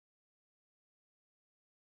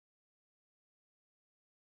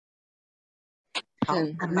好，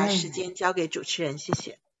我们把时间交给主持人，谢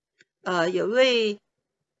谢。有位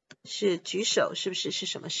是举手，是不是？是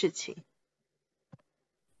什么事情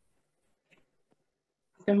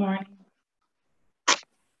Good morning.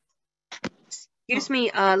 Excuse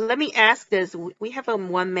me, let me ask this. We have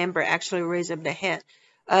one member actually raise up the hand.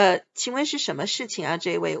 请问是什么事情啊？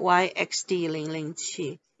这位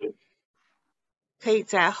YXD007 可以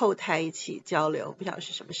在后台一起交流，不晓得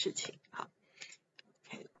是什么事情。好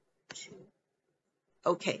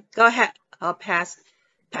 ，Okay, go ahead. I'll pass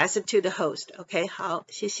it to the host. Okay, 好，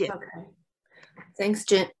谢谢。Okay. Thanks,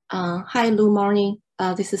 Jen. Hi, Lou. Morning.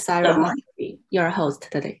 This is Sarah. I'll be your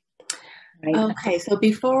host today. Right. Okay, so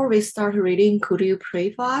before we start reading, could you pray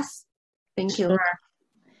for us? Thank you. Sure.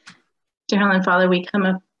 Dear Heavenly Father, we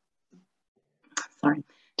come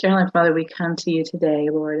to you today,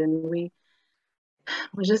 Lord, and we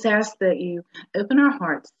just ask that you open our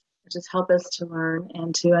hearts, just help us to learn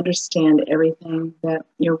and to understand everything that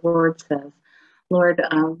your word says. Lord,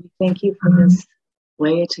 we thank you for this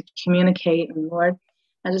way to communicate, and Lord,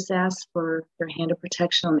 I just ask for your hand of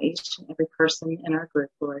protection on each and every person in our group,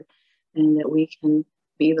 Lord, and that we can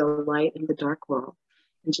be the light in the dark world.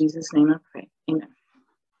 In Jesus' name I pray. Amen.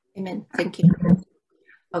 Amen. Thank you.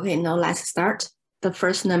 Okay, now let's start. The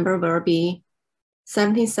first number will be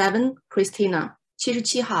 77, Christina.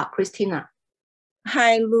 77号 Christina.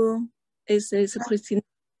 Hi, Lou. This is Christina.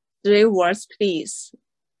 3 words, please.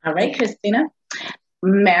 All right, Christina.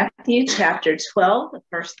 Matthew chapter 12,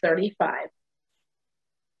 verse 35.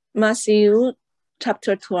 Matthew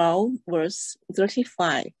chapter 12, verse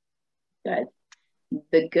 35. Good.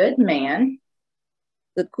 The good man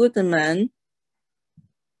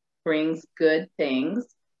brings good things.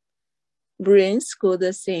 Brings good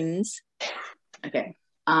things. Okay.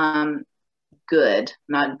 Good,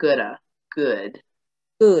 not gooda. Good.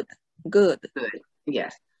 Good. Good.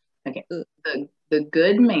 Yes. Okay. Good. The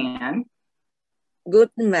good man.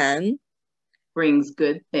 Good man. Brings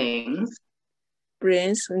good things.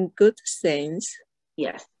 Brings good things.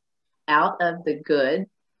 Yes. Out of the good.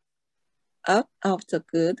 Out of the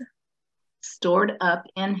good. Stored up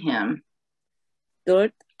in him.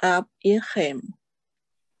 Stored up in him.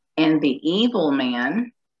 And the evil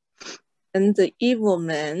man. And the evil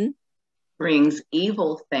man. Brings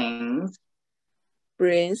evil things.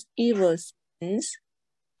 Brings evil things.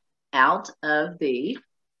 Out of the.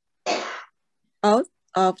 Out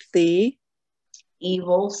of the.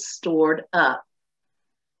 Evil stored up.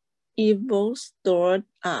 Evil stored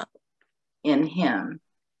up. In him.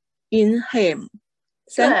 In him.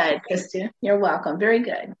 Good, Christina. You're welcome. Very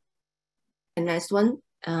good. And next one,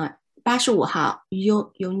 85号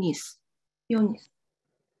Eunice.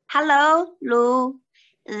 Hello, Lou.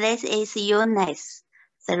 This is Eunice.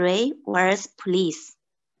 3 words, please.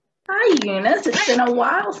 Hi, Eunice. It's been a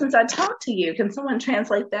while since I talked to you. Can someone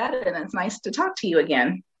translate that? And it's nice to talk to you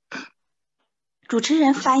again. 主持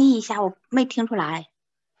人翻译一下，我没听出来。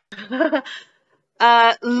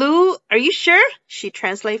Lou, are you sure she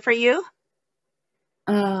translate for you?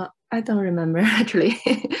 I don't remember actually.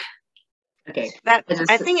 Okay. I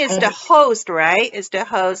think it's the host, right? It's the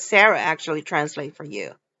host. Sarah actually translate for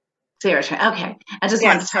you. Sarah, okay. I just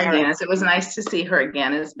wanted to tell Eunice, it was nice to see her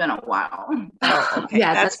again. It's been a while. Oh, okay.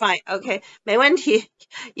 Yeah, that's fine. Okay, 没问题。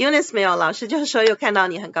Eunice 没有，老师就说又看到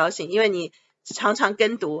你很高兴，因为你常常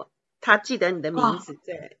跟读，他记得你的名字。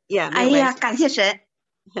对 ，Yeah。哎呀，感谢神，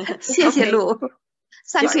谢谢Lou，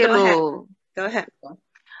谢谢Lou。Go ahead.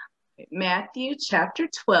 Matthew chapter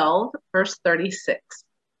 12, verse 36.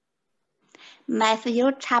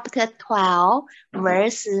 Matthew chapter 12,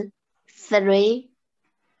 verse 36.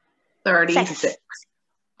 36.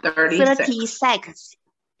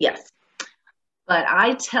 Yes. But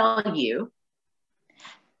I tell you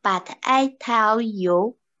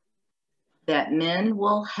that men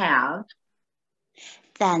will have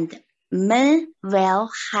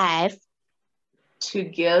to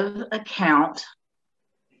give account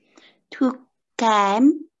to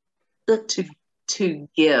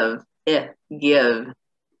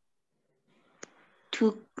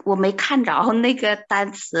我没看着那个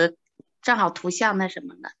单词，正好图像那什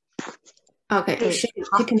么的。OK，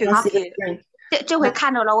 这回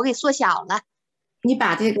看着了，我给缩小了。你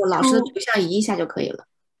把这个老师的图像移一下就可以了。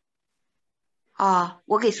哦，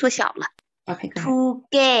我给缩小了。OK。To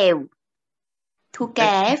give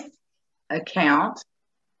account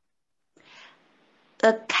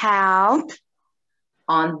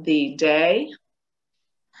on the day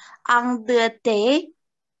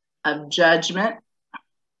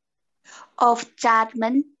of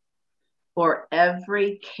judgment for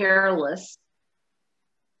every careless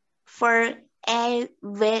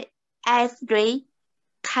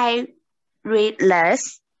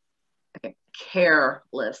Careless. Okay.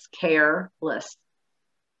 Careless. Careless.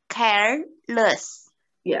 Careless.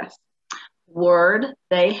 Yes. Word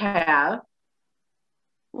they have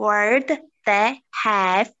Word they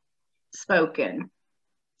have spoken.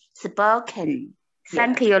 spoken.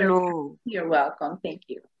 Thank Yes. you, Lu. You're welcome. Thank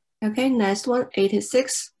you. Okay, next one,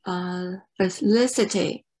 86.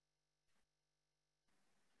 Felicity.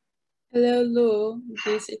 Hello, Lu.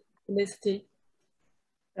 This is Felicity.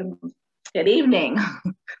 Good evening.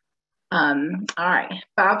 All right.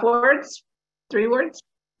 5 words? 3 words?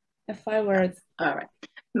 5 words. All right.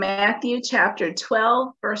 Matthew chapter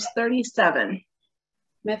 12, verse 37.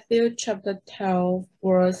 Matthew chapter 12,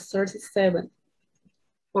 verse 37.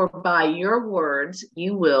 For by your words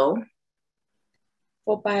you will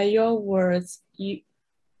For by your words you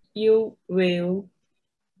will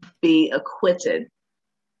be acquitted.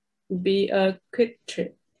 be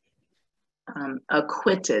acquitted.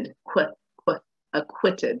 Acquitted.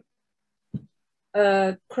 Acquitted.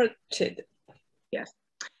 Acquitted. Yes.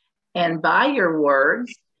 And by your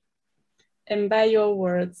words And by your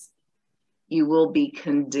words you will be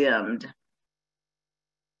condemned.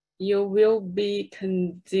 you will be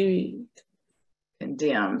condemned.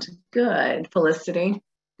 Condemned. Good. Felicity.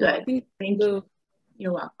 Good. Thank Thank you. you.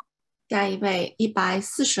 You're welcome. 下一位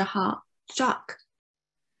140号 Jock。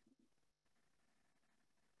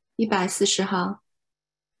140号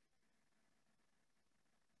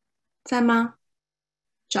在吗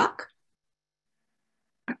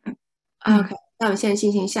 ？Jock。OK， 那我们现在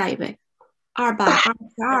进行下一位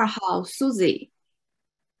222号 Susie。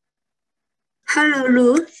 Hello,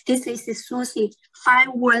 Lu. This is Susie.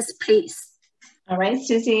 5 words, please. All right,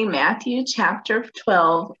 Susie, Matthew chapter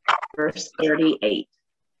 12, verse 38.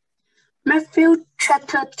 Matthew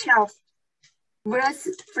chapter 12, verse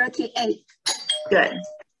 38. Good.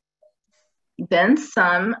 Then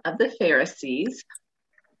some of the Pharisees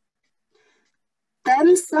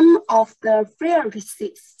Then some of the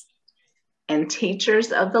Pharisees and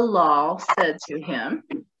teachers of the law said to him,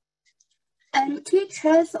 and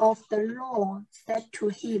teachers of the law said to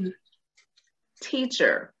him,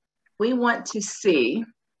 Teacher, we want to see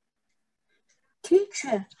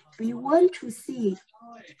Teacher, we want to see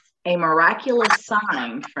a miraculous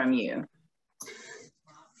sign from you.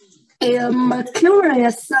 a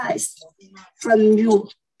miraculous sign from you.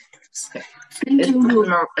 Thank you, Lu.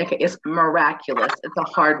 It's miraculous. It's a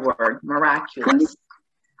hard word. Miraculous.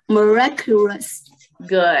 Miraculous.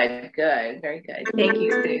 Good, good, very good. Thank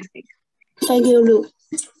you, Susie. Thank you, Lu.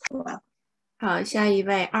 好，下一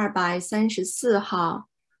位234号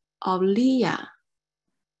Olivia。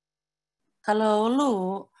 Hello,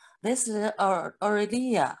 Lu. This is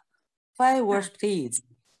Aurelia. 5 words, please.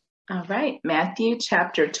 All right, Matthew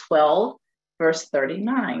chapter 12, verse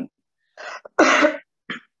 39.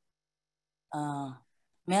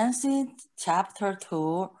 Matthew chapter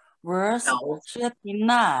 2, verse 12.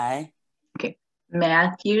 39. Okay,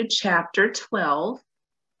 Matthew chapter 12,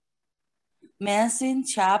 Matthew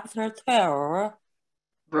chapter 12,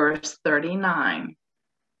 verse 39.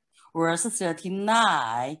 verse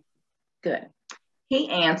 39. Good. He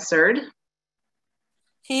answered,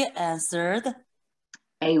 He answered,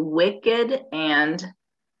 a wicked and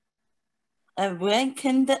a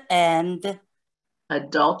wicked and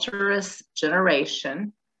adulterous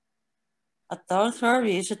generation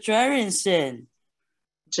adulterous generation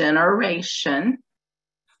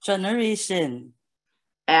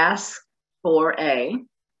ask for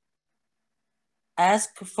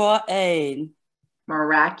a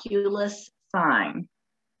miraculous sign.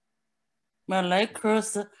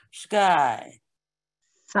 Miraculous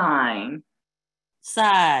sign.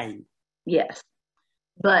 Yes.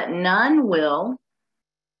 But none will.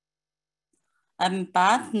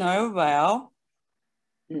 But none will.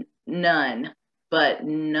 None. But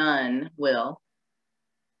none will.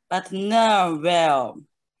 But none will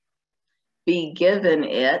Be given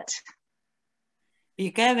it. be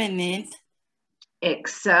given it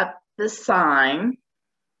Except the sign.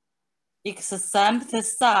 Except the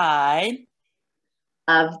sign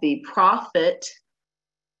Of the prophet.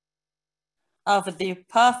 Of the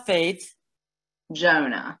prophet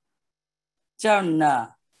Jonah.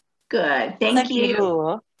 Jonah. Good. Thank you.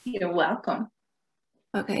 Lu. You're welcome.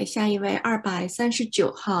 OK， 下一位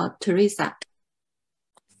239号 Teresa。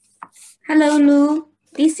 Hello, Lu.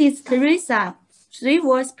 This is Teresa. 3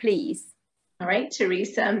 words, please. All right,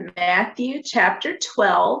 Teresa, Matthew chapter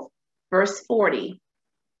 12, verse 40.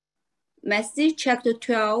 Matthew chapter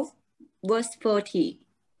 12, verse 40.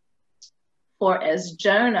 For as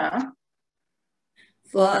Jonah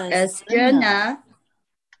Jonah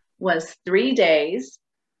was 3 days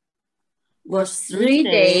was 3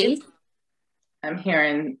 days I'm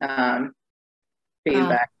hearing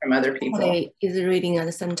feedback from other people. Okay, is reading at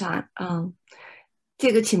the same time.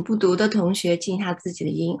 这个请不读的同学静一下自己的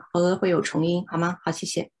音，否则会有重音，好吗？好，谢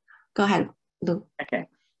谢。Go ahead, Lu. Okay.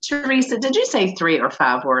 Teresa, did you say 3 or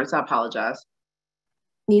 5 words? I apologize.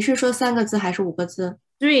 你是说3个字还是5个字？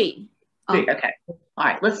 3. 3, okay. All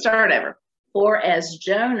right, let's start over. For as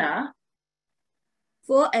Jonah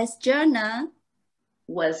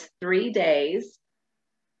was 3 days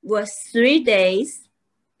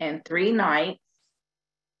and 3 nights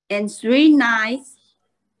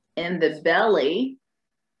in the belly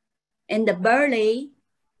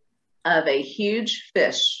of a huge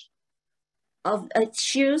fish.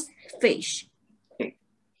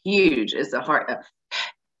 Huge is the heart of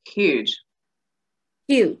huge.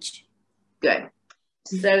 Good.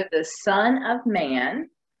 So the Son of Man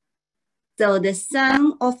will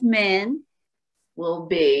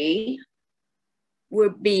be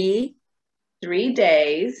 3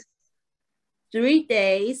 days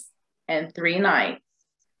and 3 nights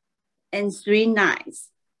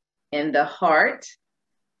in the heart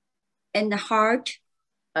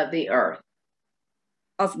of the earth.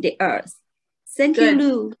 Thank Good. you,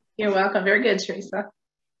 Lu. You're welcome. Very good, Teresa.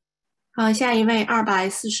 好，下一位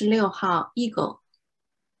246号 Eagle。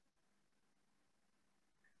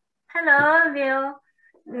 Hello, Bill.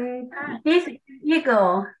 This is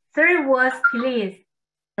Eagle. 3 words, please.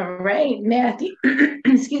 All right, Matthew,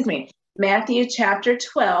 excuse me, Matthew chapter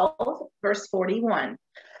 12, verse 41.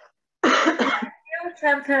 Matthew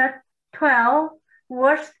chapter 12,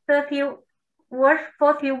 verse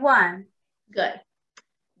 41. Good.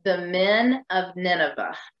 The men of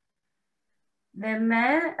Nineveh. The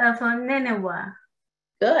men of Nineveh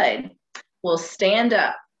Good. Will stand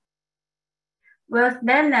up will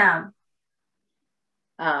stand up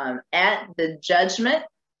at the judgment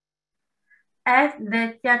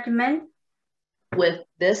with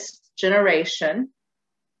this generation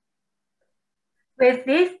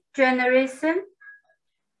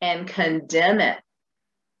and condemn it.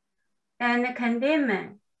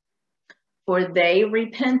 For they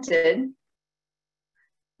repented.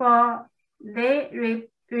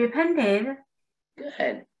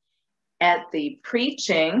 Good. At the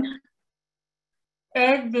preaching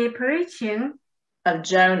of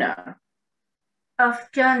Jonah.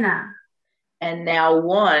 And now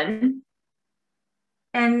one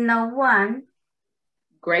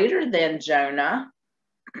greater than Jonah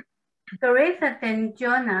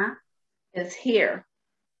is here.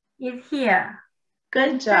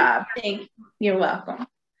 Good job. Thank you. You're welcome.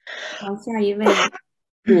 好，下一位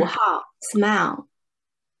5号 Smile。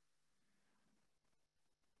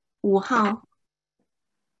 5号。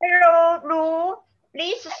 Hello, Lu.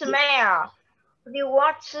 Please smile. The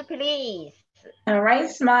watch, please. All right,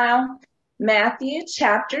 Smile. Matthew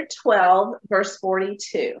chapter 12, verse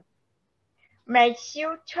 42.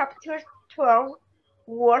 Matthew chapter 12,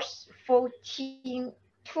 verse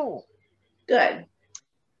 42. Good.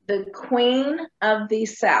 The Queen of the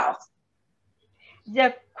South.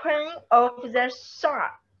 The Queen of the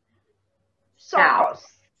South. South.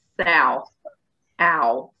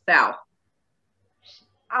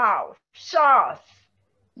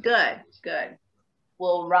 Good.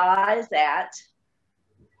 Will rise at.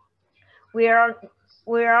 Will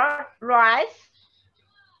rise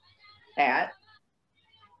at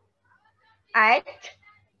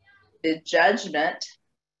the judgment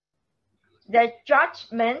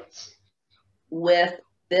with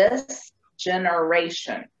this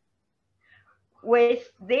generation.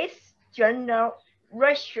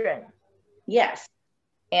 Yes.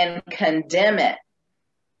 And condemn it.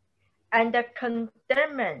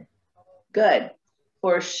 Good.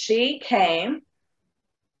 For she came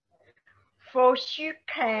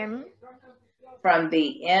from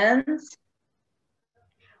the ends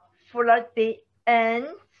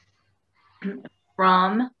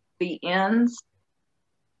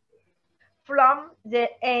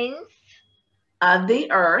of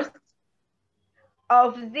the earth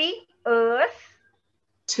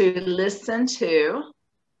to listen to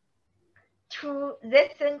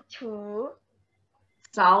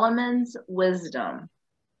Solomon's wisdom.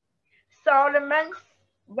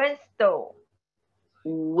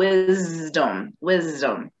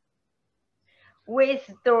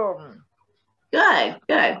 Good.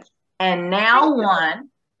 And now one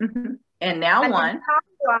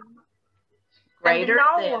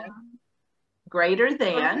greater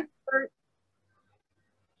than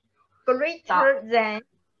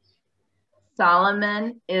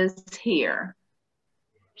Solomon is here.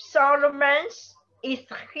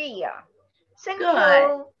 Thank Good.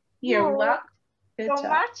 you. You're welcome. Good so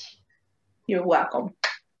job. much. You're welcome.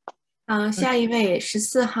 下一位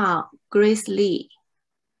14号 Grace Lee。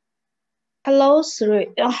 Hello,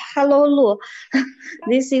 hello, Lu.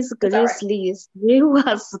 This is Grace Lee. 3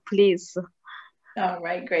 words, please. All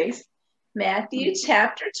right, Grace. Matthew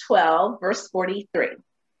chapter 12, verse 43.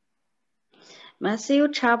 Matthew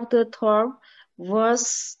chapter 12,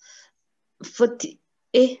 verse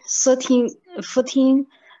 43.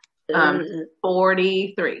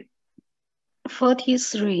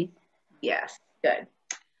 43. Yes, good.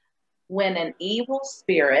 When an evil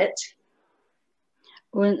spirit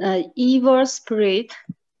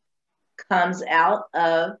comes out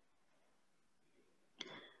of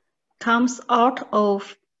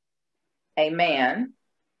a man,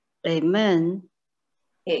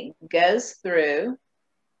 it goes through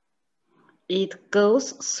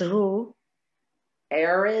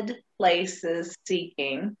arid places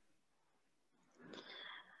seeking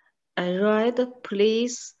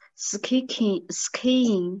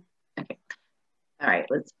skiing. Okay. All right,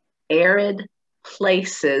 let's arid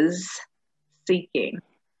places seeking.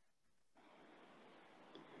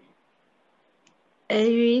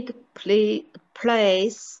 Arid place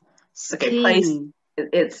Okay, skiing. place,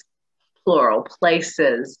 it's plural,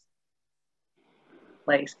 places.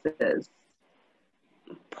 Places.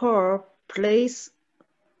 Per place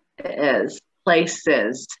is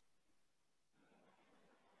places.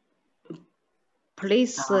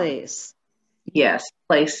 Places. Yes,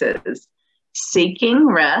 places. Seeking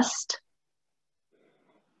rest.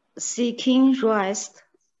 Seeking rest.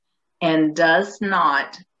 And does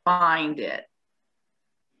not find it.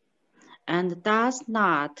 And does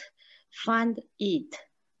not find it.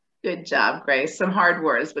 Good job, Grace. Some hard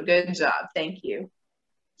words, but good job. Thank you.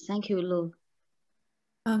 Thank you, Lu.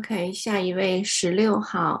 OK, 下一位16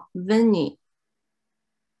号 Vinny。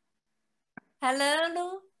 Hello,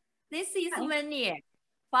 Lu. This is Winnie.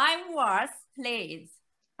 5 words, please.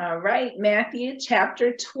 All right, Matthew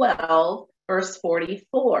chapter 12, verse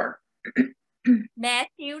 44.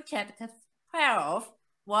 Matthew chapter 12,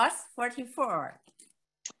 verse 44.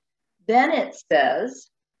 Then it says,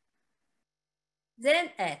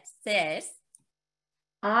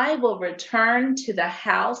 I will return to the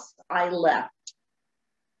house I left.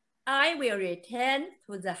 I will return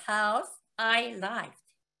to the house I left.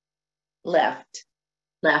 Left.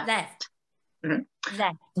 Mm-hmm.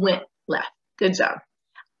 Left. Good job.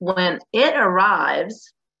 When it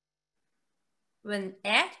arrives,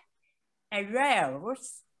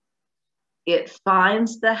 it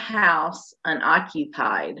finds the house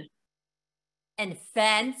unoccupied. And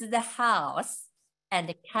finds the house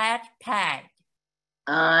and cat packed.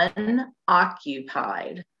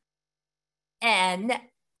 Unoccupied.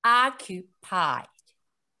 Unoccupied.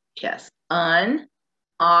 Yes,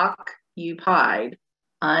 unoccupied.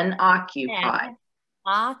 Unoccupied.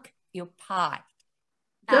 Occupied.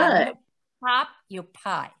 Good.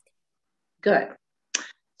 Occupied. Good.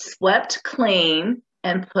 Swept clean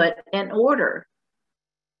and put in order.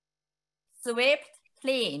 Swept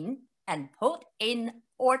clean and put in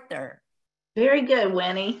order. Very good,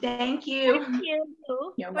 Winnie. Thank you. Thank you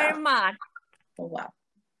You're very welcome. much. Oh, wow.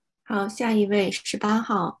 好，下一位18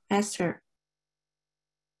号 Esther。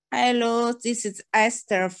 Hello, this is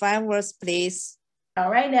Esther. 5 words, please. All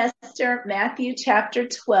right, Esther. Matthew chapter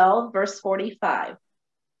 12, verse 45.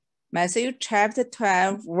 Matthew chapter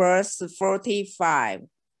 12, verse 45.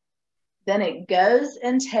 Then it goes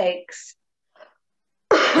and takes.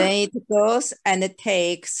 Then it goes and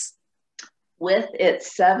takes. With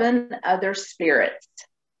its 7 other spirits.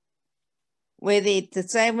 With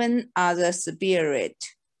its 7 other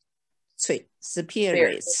spirits.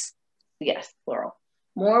 Yes, plural.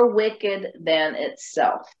 More wicked than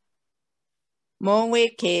itself. More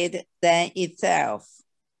wicked than itself.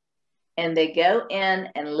 And they go in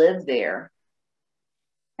and live there.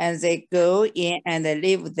 And they go in and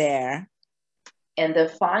live there. And the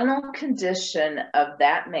final condition of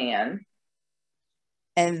that man.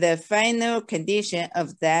 And the final condition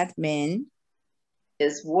of that man.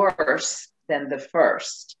 Is worse than the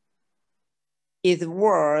first. Is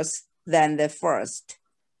worse than the first.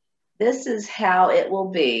 This is how it will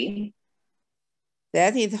be.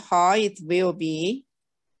 That is how it will be.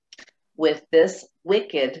 With this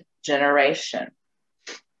wicked generation.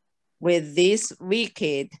 With this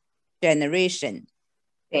wicked generation.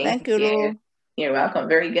 Thank you, Lou. You're welcome.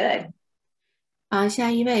 Very good.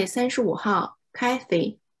 下一位35号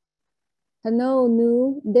Kathy. Hello,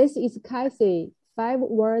 Lou. This is Kathy. 5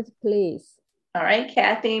 words, please. All right,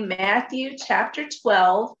 Kathy. Matthew chapter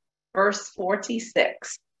 12, verse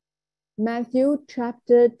 46. Matthew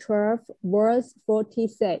chapter 12, verse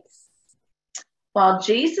 46. While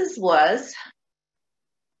Jesus was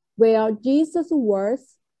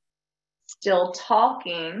still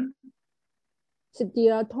talking to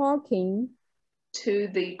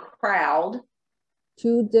the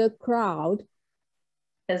crowd,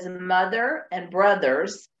 his mother and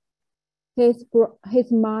brothers his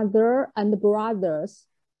mother and brothers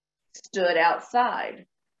stood outside,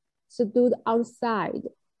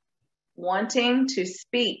 wanting to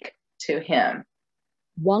speak to him.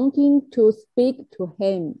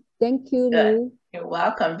 Thank you, Good. Lou. You're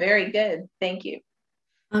welcome. Very good. Thank you.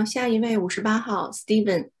 下一位58号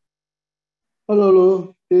Steven。 Hello,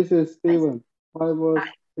 Lou. This is Steven. 5 verse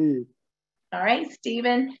 3. All right,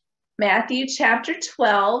 Stephen. Matthew chapter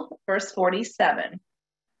 12, verse 47.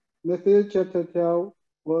 Matthew chapter 12,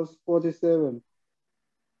 verse 47.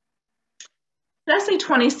 Did I say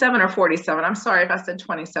 27 or 47? I'm sorry if I said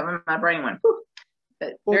 27. My brain went, whew.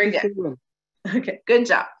 But very good. Okay, good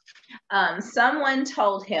job. Someone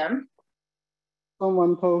told him,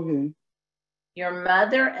 your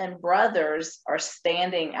mother and brothers are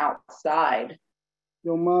standing outside.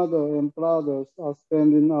 Your mother and brothers are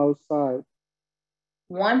standing outside.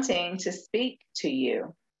 Wanting to speak to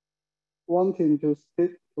you. Thank you, Good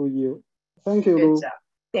Lou. job.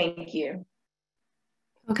 Thank you.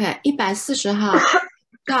 OK， 140号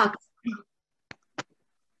Doug。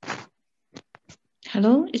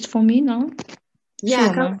 Hello, it's for me now.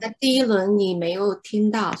 Yeah， 刚才第一轮你没有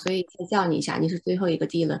听到，所以再叫你一下，你是最后一个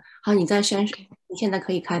第一轮。好，你在宣誓，你现在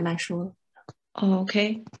可以开麦说了。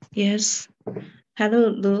Okay, yes. Hello,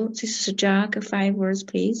 Lou. This is Jack. 5 words,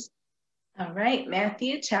 please. All right,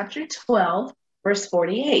 Matthew chapter 12, verse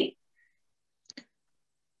 48.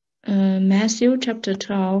 Matthew chapter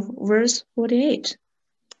 12, verse 48.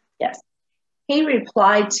 Yes. He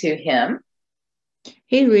replied to him.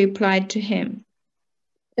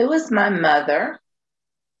 Who is my mother?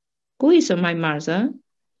 Who is my mother?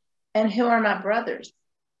 And who are my brothers?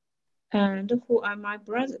 And who are my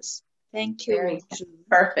brothers? Thank you. Very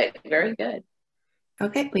perfect. Very good.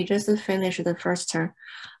 Okay, we just finished the first turn.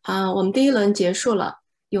 我们第一轮结束了，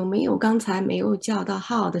有没有刚才没有叫到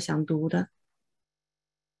号的想读的？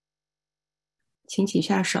请举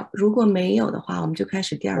下手。如果没有的话，我们就开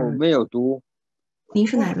始第二轮。我没有读。您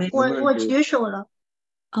是哪位？我举手了。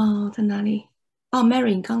哦，在哪里？哦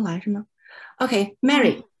 ，Mary， 你刚来是吗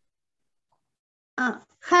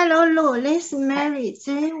 ？OK，Mary。Hello, Lou. This is Mary.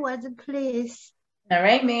 3 words, please. All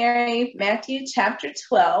right, Mary. Matthew chapter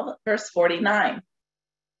 12, verse 49.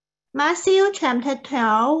 Matthew chapter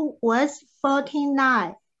 12, verse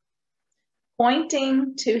 49.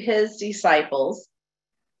 Pointing to his disciples.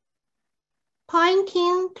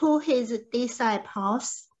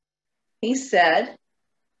 He said.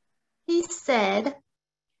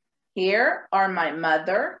 Here are my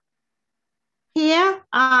mother. Here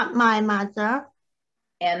are my mother.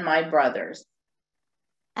 And my brothers.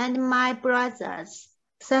 And my brothers.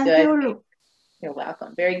 Thank Good. you, Lou. You're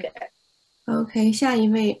welcome. Very good. OK， 下一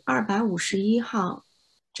位251号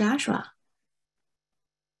Joshua。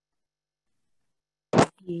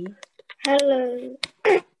 Hello.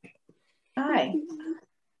 Hi.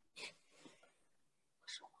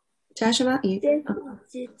 Joshua，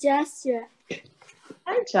 Joshua.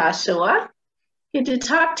 Hi, Joshua. Good to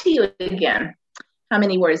talk to you again. How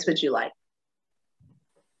many words would you like?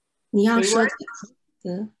 你要说几个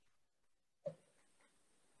字？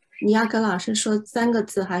你要跟老师说3个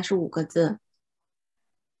字还是5个字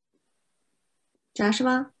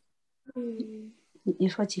？Joshua？你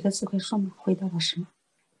说几个字会说吗？回答老师吗？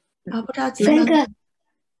不知道几个。3个。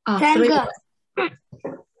3个。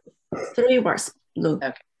 3 words, Lou.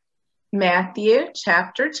 Okay. Matthew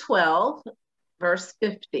chapter 12, verse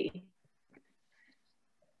 50.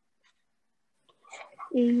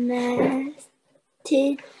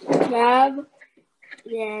 Matthew 12,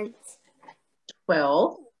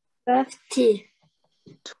 50.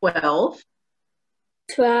 12.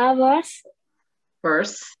 12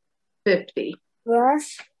 verse 50.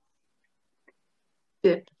 Verse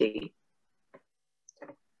 50.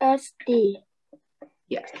 50.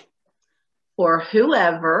 Yes. For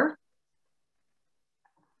whoever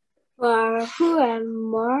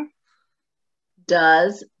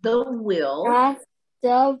does the will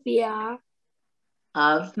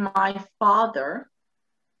of my Father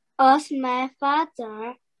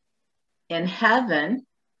in heaven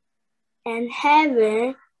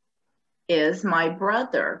is my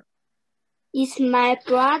brother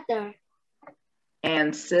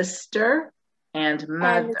and sister and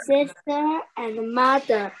mother.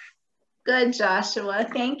 Good, Joshua.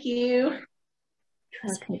 Thank you.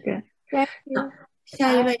 Okay, good. Thank you.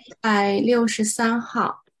 下一位163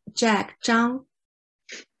号 Jack 张。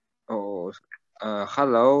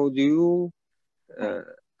 Hello, you.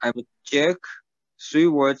 I'm Jack. 3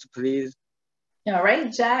 words, please. All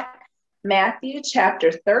right, Jack. Matthew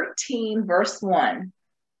chapter 13, verse 1.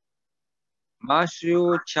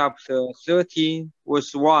 Matthew chapter 13,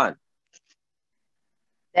 verse 1.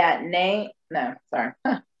 That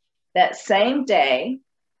same day.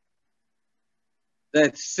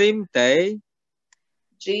 That same day,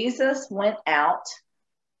 Jesus went out.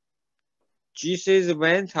 Jesus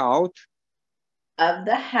went out of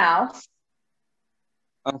the house.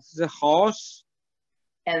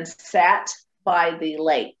 And sat by the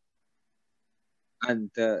lake.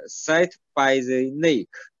 Sat by the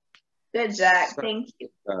lake. Good, Jack. Thank you.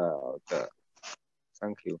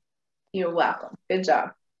 Thank you. You're welcome. Good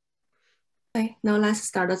job. Okay, now let's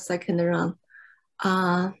start the second round.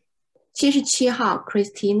 77号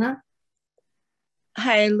Christina.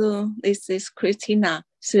 Hi, Lu. This is Christina.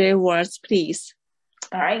 3 words, please.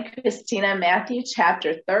 All right, Christina, Matthew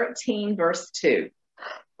chapter 13, verse 2.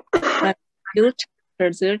 Matthew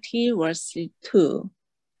chapter 13, verse 2.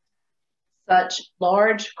 Such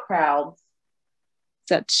large crowds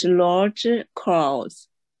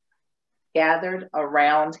gathered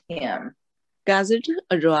around him.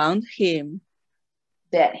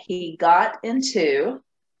 That he got into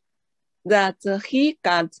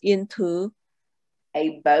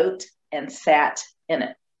a boat and sat in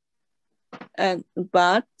it. And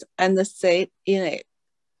sat in it.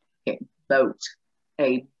 Okay, boat.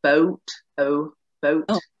 A boat. Boat.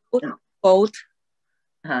 Boat.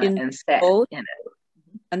 And sat in it.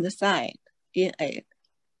 And sat in it.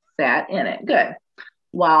 Sat in it. Good.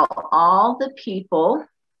 While all the people.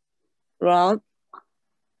 What?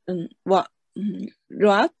 Okay.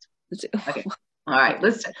 All right.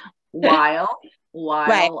 Listen. While.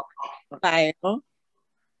 Wow.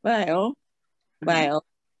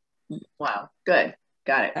 Good.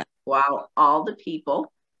 Got it. While all the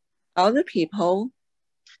people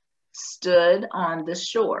stood on the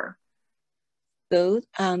shore. Good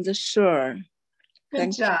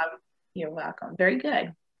job. You're welcome. Very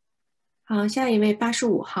good. 好，下一位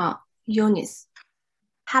85号 Eunice.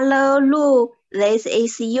 Hello, Lu. This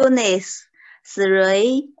is Eunice.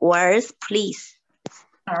 3 words, please.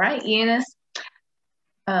 All right, Eunice.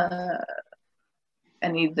 I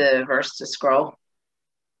need the verse to scroll.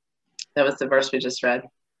 That was the verse we just read.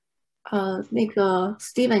 那个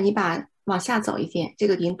Steven 你把往下走一点，这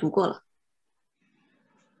个已经读过了。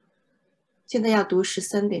现在要读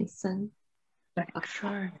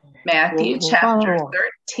 13.3。Sure. Matthew chapter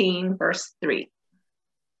 13, verse 3.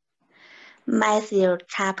 Matthew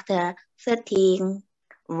chapter 13,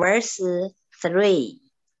 verse 3.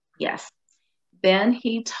 Yes. Then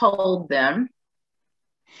he told them.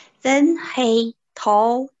 Many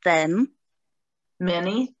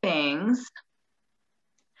things.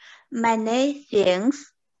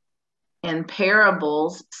 In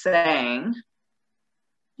parables, saying.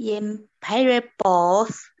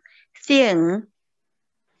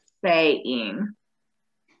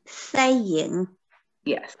 Saying.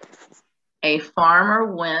 Yes. A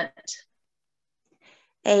farmer went.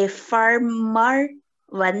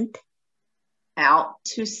 Out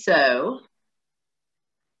to sow.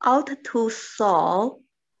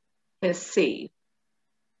 His seed.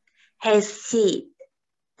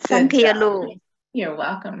 Thank you, Lu. You're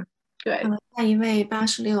welcome. Good. 下一位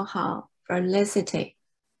86号 Felicity.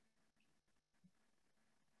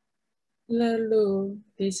 Hello, Lu.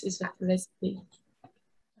 This is Felicity.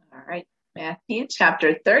 All right. Matthew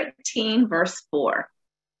chapter 13, verse 4.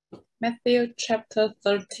 Matthew chapter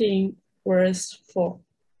 13, verse 4.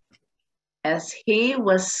 As he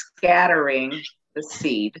was scattering the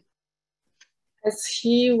seed. As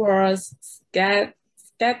he was scattering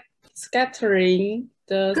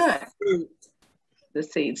the seed. The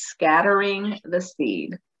seed. Scattering the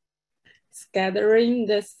seed. Scattering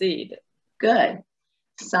the seed. Good.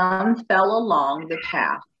 Some fell along the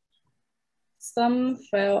path. Some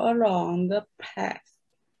fell along the path.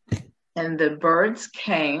 And the birds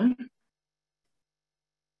came.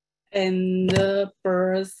 And the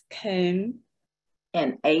birds came.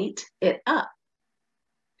 And ate it up.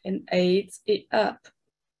 And ate it up.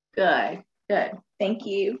 Good. Good. Thank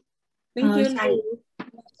you. Thank you, Lu.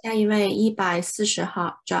 下一位140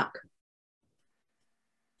号 Jack.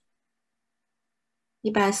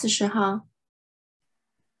 140号，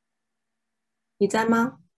你在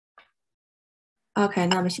吗 ？OK，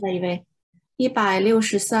 那我们下一位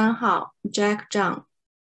163号 Jack John。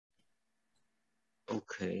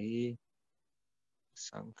 Okay.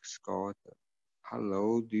 Thanks God.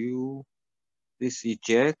 Hello, you. This is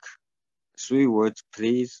Jack. 3 words,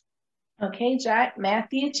 please. Okay, Jack.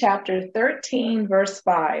 Matthew chapter 13, verse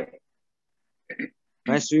 5.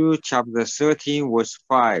 Matthew chapter 13, verse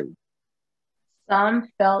 5. Some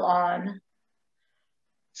fell on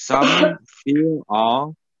Some fell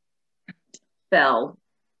on. Fell.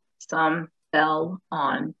 Some fell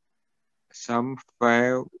on. Some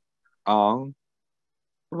fell on.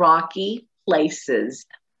 Rocky places.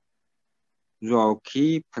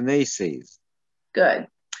 Rocky places. Good.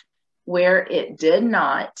 Where it did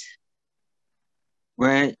not.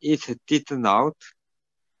 When it did not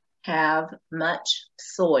Have much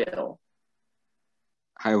soil.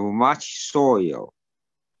 have much soil.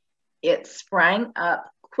 It sprang up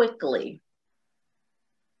quickly.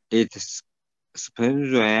 It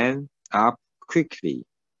sprang up quickly.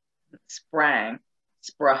 Sprang.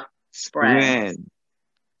 Sprang. Sprang.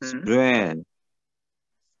 Sprang.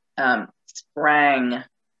 Sprang. Sprang.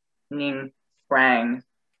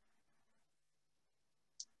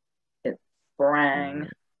 It sprang.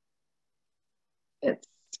 It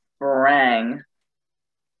sprang.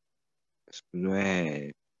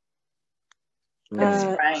 Sprang.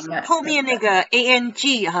 后面那个 ang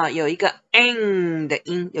哈有一个 n 的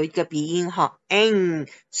音，有一个鼻音哈 n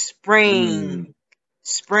spring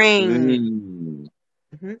spring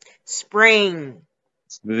spring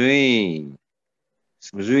Spring.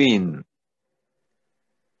 Spring.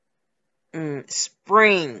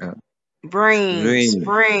 spring brain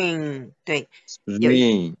spring 对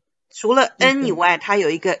Spring. 除了 n 以外，它有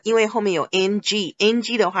一个，因为后面有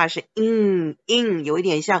ng 的话是 in 有一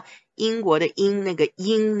点像英国的英那个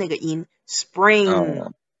音那个音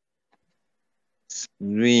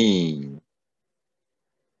spring。Spring.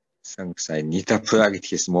 Thanks, I need to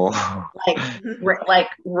practice more.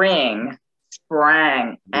 Like ring,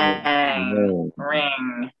 sprang, ang,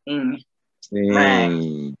 ring, ing,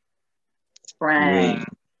 sprang, sprang.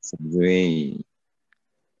 Spring.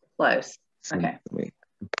 Close. Okay.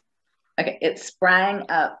 Okay, it sprang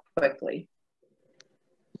up quickly.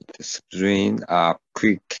 It sprang up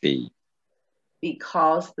quickly.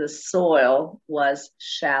 Because the soil was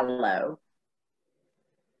shallow.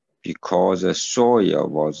 Because the soil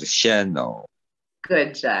was shallow.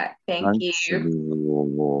 Good, Jack. Thank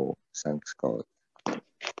you. Thanks, God.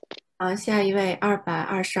 好，下一位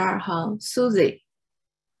222号 Susie。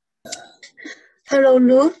 Hello,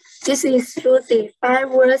 Lou. This is Susie.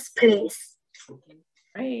 5 words, please.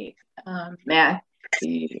 Great.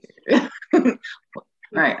 Matthew. All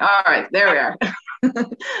right, there we are.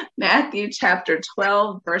 Matthew chapter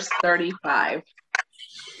 12, verse 35.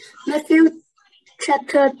 Matthew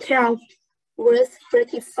chapter 12, verse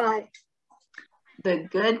 35. The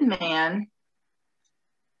good man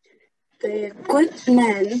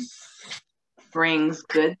brings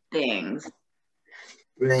good things.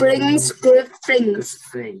 Brings good things.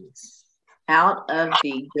 Out of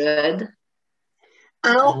the good.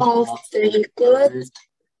 Out of the good.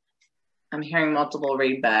 I'm hearing multiple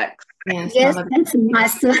readbacks. Yes, that's my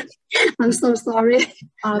son. I'm so sorry. It's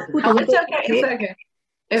okay.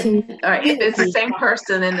 It's okay. All right, if it's the same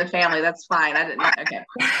person in the family, that's fine. I didn't know. Okay.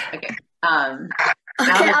 Okay.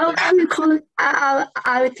 Okay, I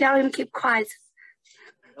will tell him keep quiet.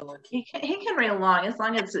 He can read along as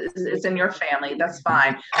long as it's in your family. That's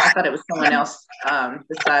fine. I thought it was someone else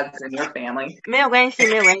besides in your family. 没有关系，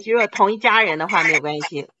没有关系。如果同一家人的话，没有关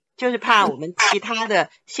系，就是怕我们其他的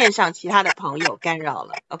线上其他的朋友干扰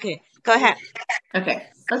了。Okay, go ahead. Okay,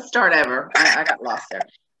 let's start over. I got lost there.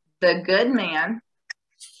 The good man.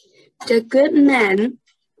 The good man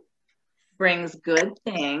brings good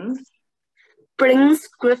things. Brings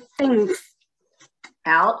good things.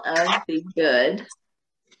 Out of the good.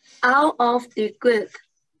 Out of the good.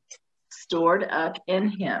 Stored up in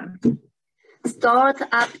him. Stored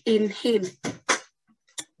up in him.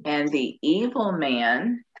 And the evil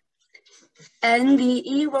man. And the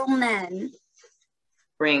evil man.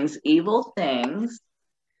 Brings evil things.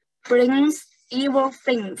 Brings evil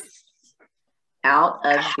things. Out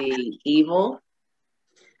of the evil.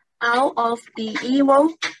 Out of the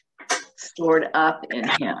evil. Stored up in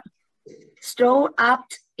him. Stored up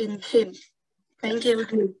in him. Thank you.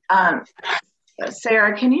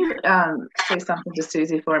 Sarah, can you say something to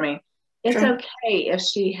Susie for me? It's Sure. okay if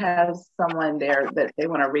she has someone there that they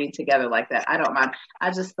want to read together like that. I don't mind. I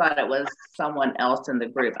just thought it was someone else in the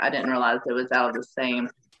group. I didn't realize it was out of the same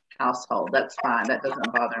household. That's fine. That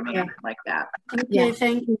doesn't bother me like that. Okay,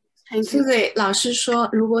 thank you. Susie 老师说，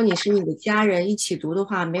如果你是你的家人一起读的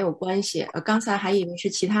话，没有关系。刚才还以为是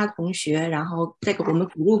其他同学，然后这个我们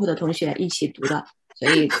group 的同学一起读的，所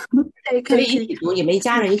以可以一起读，你们一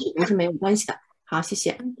家人一起读是没有关系的。好，谢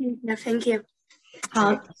谢。Thank you.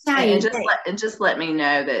 好，下一位。And just let me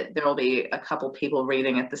know that there will be a couple people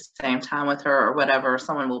reading at the same time with her or whatever.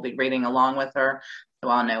 Someone will be reading along with her, so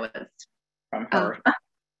I'll know it's from her.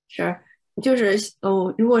 Sure. 就是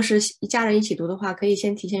如果是一家人一起读的话，可以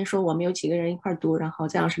先提前说我们有几个人一块读，然后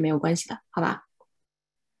这样是没有关系的，好吧？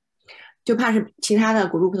就怕是其他的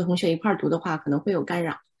group 的同学一块读的话，可能会有干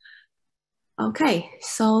扰。Okay,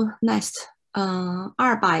 so next,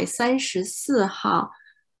 234号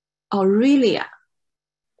Aurelia.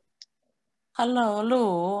 Hello,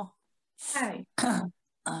 Lu. Hi.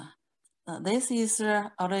 This is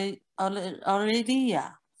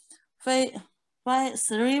Olivia. Five,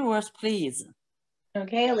 3 words, please.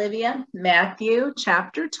 Okay, Olivia. Matthew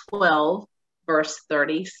chapter 12, verse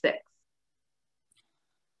 36.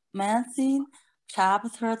 Matthew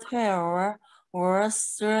chapter 12,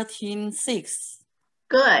 verse 36.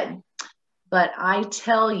 Good. But I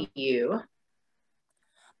tell you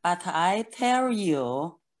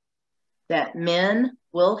that men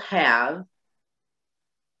will have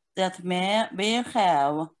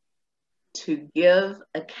to give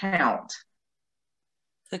account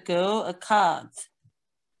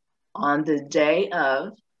on the day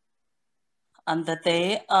of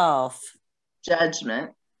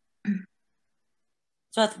judgment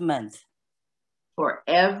for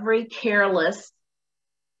every careless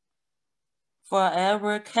word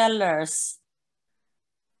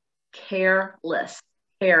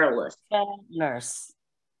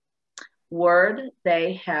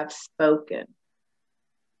they have spoken.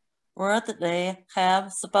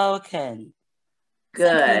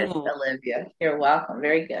 Good, Olivia. You're welcome.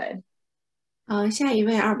 Very good. 下一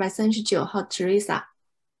位239号 Teresa.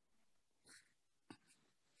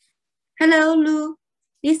 Hello, Lu.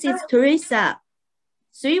 This is Teresa.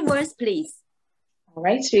 3 words, please. All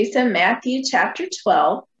right, Teresa, Matthew chapter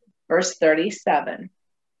 12, verse 37.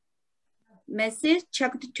 Matthew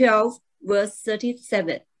chapter 12, verse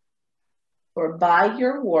 37. For by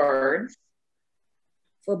your words,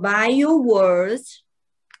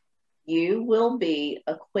 you will be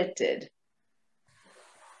acquitted.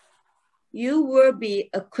 You will be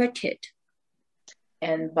acquitted.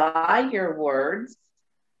 And by your words,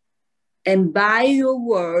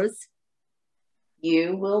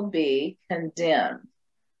 you will be condemned.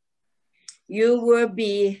 You will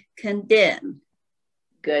be condemned.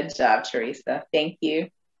 Good job, Teresa. Thank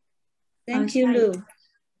you. Thank you, Lu.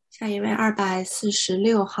 下一位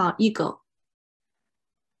246号 Eagle.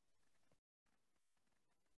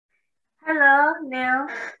 Hello, Neil.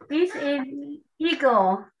 This is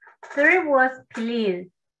Eagle. 3 words,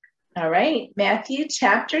 please. All right, Matthew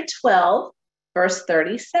chapter 12, verse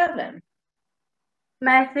 37.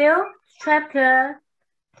 Matthew chapter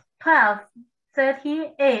 12,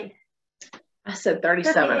 38. I said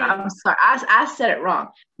 37. 38. I'm sorry. I said it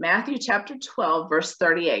wrong. Matthew chapter 12, verse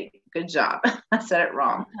 38. Good job. I said it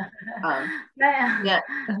wrong. Yeah.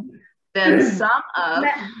 Then some of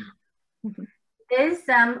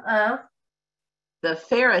the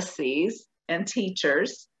Pharisees and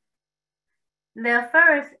teachers. The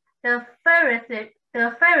Pharisees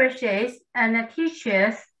and the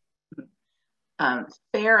teachers.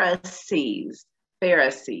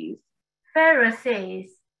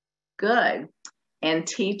 Pharisees. Good. And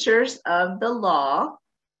teachers of the law.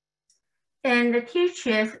 And the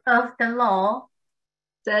teachers of the law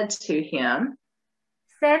said to him,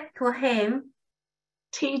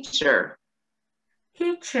 Teacher,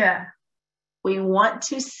 we want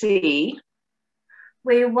to see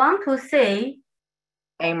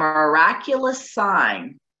a miraculous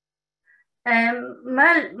sign.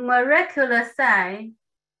 Miraculous sign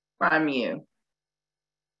from you.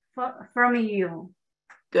 From you.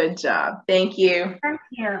 Good job. Thank you. Thank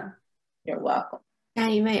you. You're welcome. 下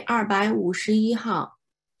一位251号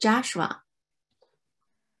Joshua.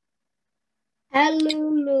 Hello,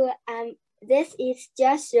 Lu. This is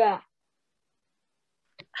Joshua.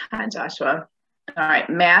 Hi, Joshua. All right,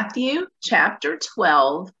 Matthew chapter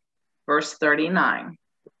 12, verse 39.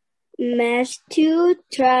 Matthew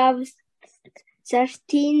 12,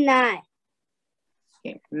 39.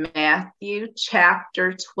 Okay. Matthew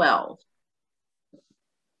chapter 12.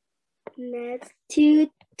 Matthew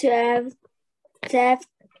 12,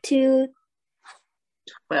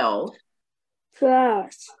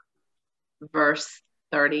 12. Verse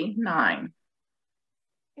 39.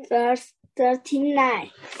 Verse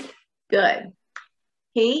 39. Good.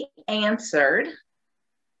 He answered.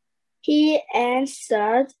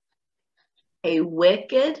 A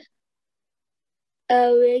wicked.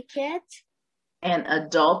 And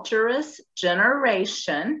adulterous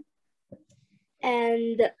generation.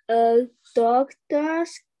 And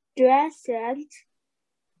adulterous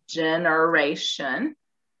generation.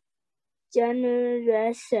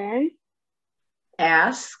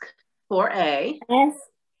 Ask for a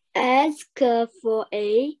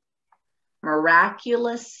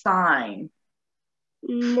Miraculous sign.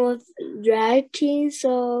 Miraculous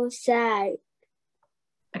sign.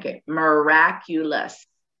 Okay, miraculous.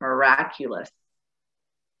 Miraculous.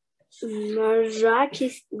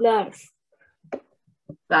 Miraculous.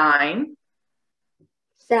 Sign.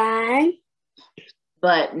 Sign.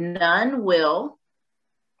 But none will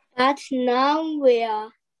But none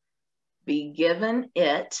will be given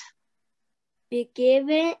it be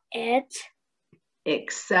given it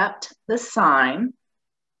except the sign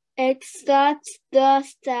except the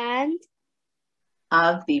sign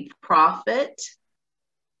of the prophet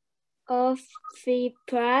of the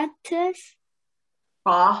prophet.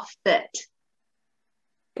 Prophet.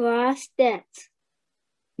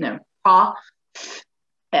 No, prophet.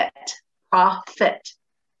 Prophet.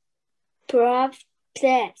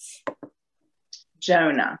 Prophet.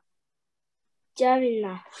 Jonah.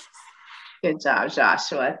 Jonah. Good job,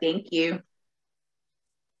 Joshua. Thank you.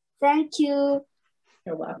 Thank you.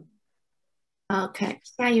 You're welcome. OK，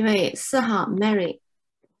 下一位4号 Mary。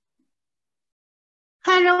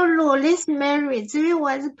 Hello, Lou. This is Mary. 3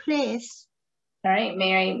 words, please. All right,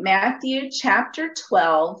 Mary. Matthew chapter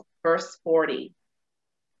 12, verse 40.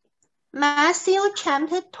 Matthew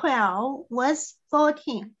chapter 12, verse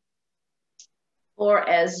 14. For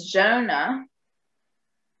as Jonah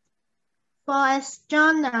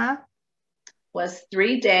was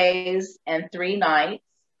 3 days and 3 nights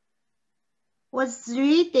was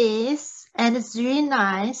 3 days and 3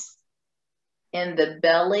 nights in the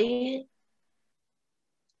belly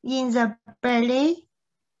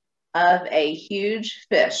of a huge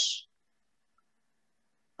fish.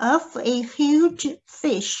 So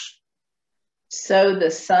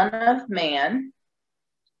the Son of Man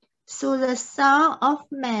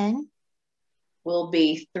will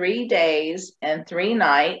be 3 days and 3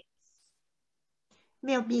 nights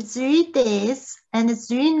will be 3 days and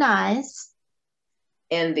 3 nights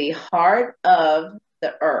in the heart of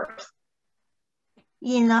the earth.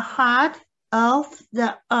 In the heart of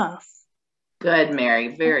the earth. Good,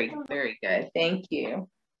 Mary. Very, very good. Thank you.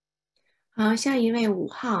 好，下一位5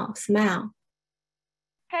号 Smile。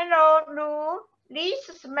 Hello, Lou. This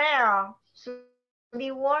Smile.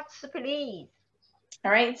 3 words, please.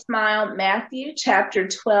 All right, Smile. Matthew chapter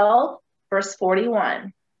 12, verse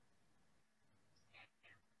 41.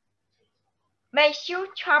 Matthew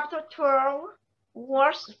chapter 12,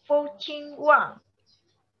 verse 41.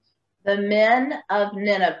 The men of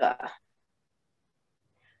Nineveh.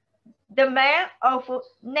 The men of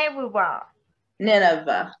Nineveh.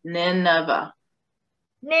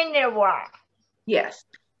 Nineveh. Yes.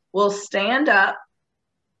 Will stand up.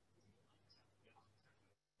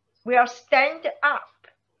 Will stand up.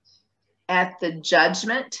 At the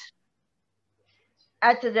judgment.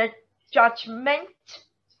 At the judgment.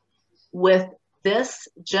 With this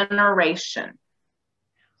generation.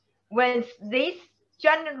 With this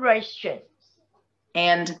generation.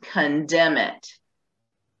 And condemn it.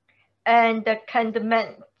 And condemn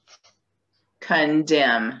it.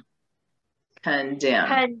 Condemn.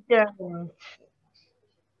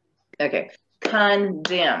 Okay.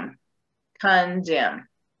 Condemn.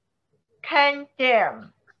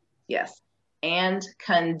 Yes. And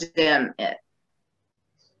condemn it.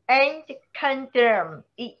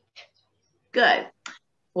 Good.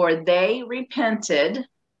 For they repented.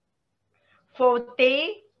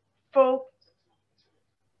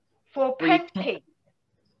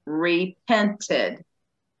 Repented.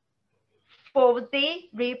 For they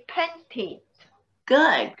repented.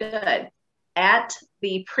 Good. At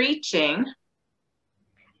the preaching.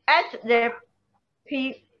 At the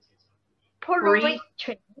preaching.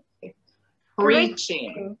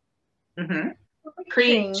 Preaching.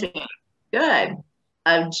 Good.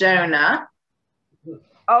 Of Jonah.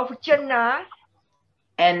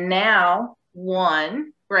 And now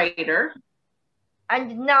one greater.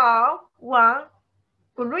 And now one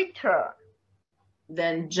greater.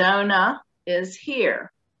 Then Jonah is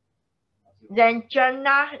here. Then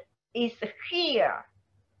Jonah is here.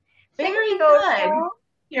 Very good.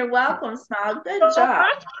 You're welcome, Smile. Good job.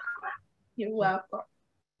 You're welcome.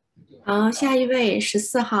 好，下一位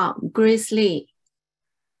14号 Grace Lee。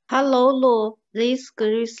 Hello, Lou. This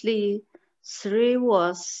Grace Lee. 3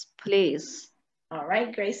 words, please. All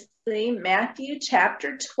right, Grace Lee. Matthew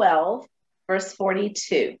chapter 12, verse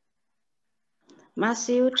 42.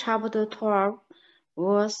 Matthew chapter 12,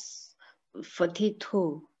 verse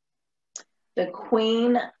 42. The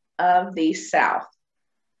Queen of the South.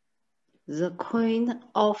 The Queen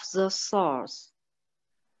of the South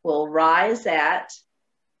will rise at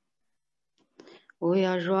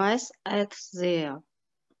their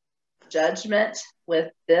judgment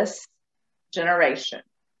with this generation.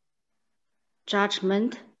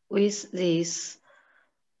 judgment with this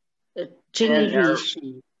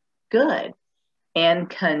generation. Good. And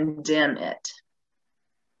condemn it.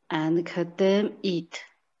 And condemn it.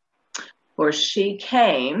 For she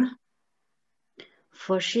came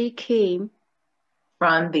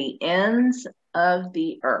from the ends of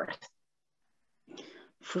the earth.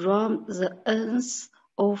 From the ends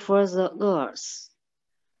of the earth.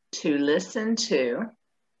 To listen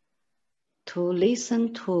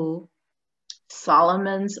to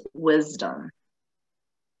Solomon's wisdom.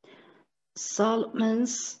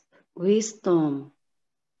 Solomon's wisdom.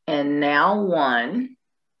 And now one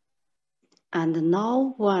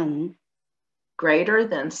greater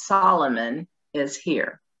than Solomon is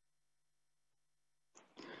here.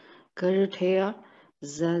 Greater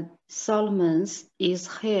than Solomon's is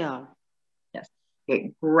here. Yes.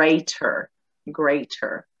 Greater.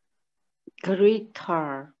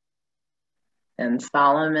 Than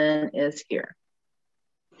Solomon is here.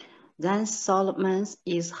 Then Solomon's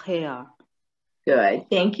is here. Good.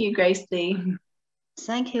 Thank you, Gracie.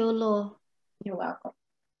 Thank you, Lord. You're welcome.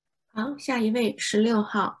 好，下一位16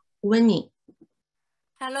号 Winnie。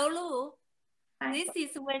 Hello, Lu. This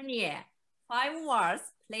is Winnie. 5 words,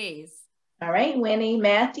 please. All right, Winnie.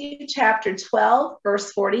 Matthew chapter 12,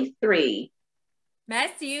 verse 43.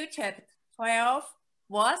 Matthew chapter 12,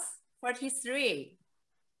 verse 43.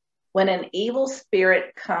 When an evil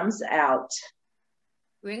spirit comes out.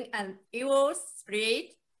 When an evil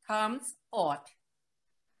spirit comes out.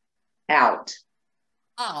 Out.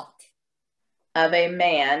 Of a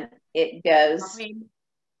man, it goes.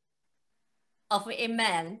 Of a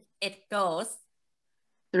man, it goes.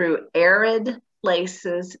 Through arid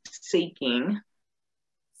places seeking.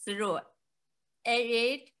 Through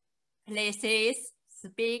arid places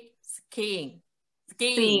seeking.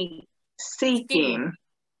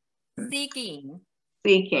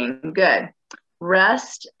 Good.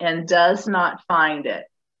 Rest and does not find it.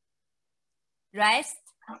 Rest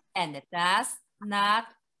and does not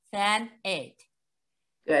find it.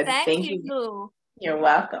 Good. Thank you, Lu. You're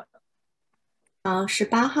welcome.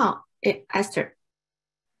 18号 Esther。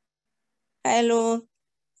 Hello,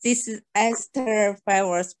 this is Esther. 5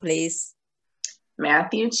 words, please.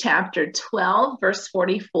 Matthew chapter 12, verse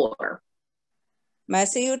 44.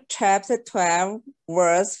 Matthew chapter 12,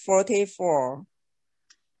 verse 44.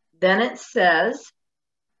 Then it says,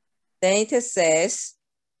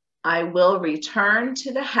 I will return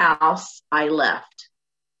to the house I left.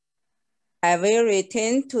 I will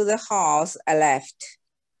return to the house I left.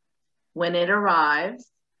 When it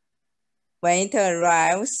arrives,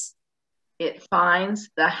 it finds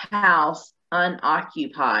the house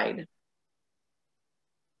unoccupied.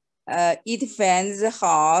 It finds the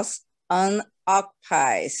house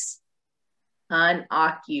unoccupied.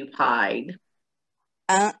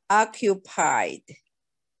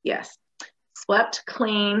 Yes. Swept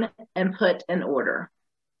clean and put in order.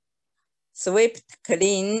 Swept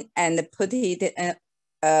clean and put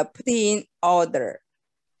in order.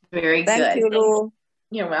 Very good. Thank you, Lu.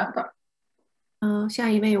 You're welcome. 下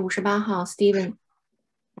一位58号 Steven。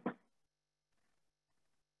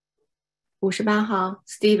 58号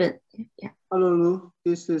Steven。 Hello, Lu.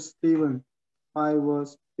 This is Steven. 5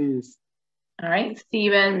 words, please. All right,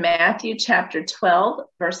 Stephen, Matthew chapter 12,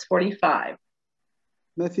 verse 45.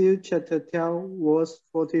 Matthew chapter 12, verse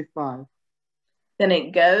 45. Then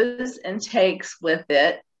it goes and takes with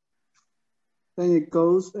it. Then it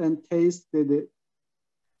goes and tastes with it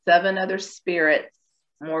 7 other spirits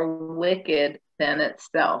more wicked than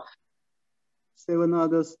itself. 7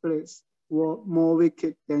 other spirits were more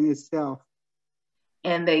wicked than itself.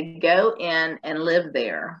 And they go in and live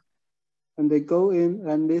there. And they go in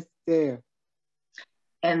and live there.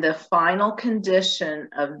 And the final condition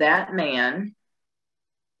of that man.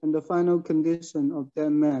 And the final condition of that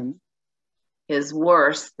man. Is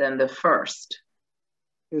worse than the first.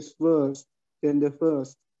 Is worse than the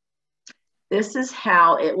first. This is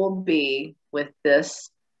how it will be with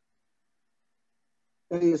this.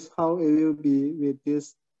 That is how it will be with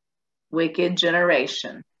this wicked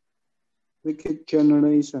generation. Wicked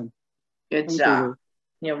generation. Good job.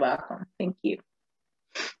 You're welcome. Thank you.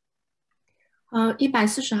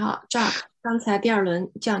 140号 Jack， 刚才第2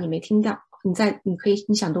轮叫你没听到，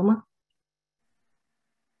你想读吗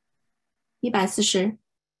？140。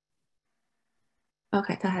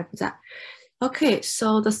OK， 他还不在。OK,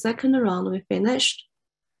 so the second round we finished.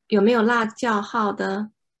 有没有辣叫号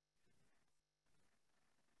的？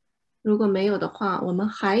如果没有的话，我们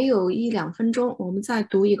还有1-2分钟，我们再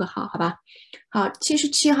读一个号，好吧？好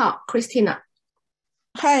，77号 Christina。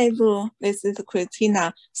 Hi, Lu. This is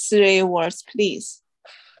Christina. 3 words, please.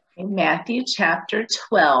 Matthew chapter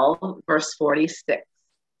 12, verse 46.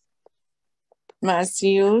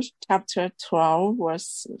 Matthew chapter 12,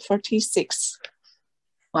 verse 46.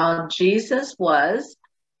 While Jesus was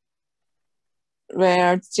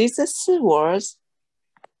Where Jesus was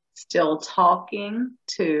still talking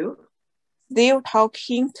to the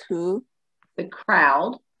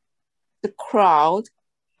crowd,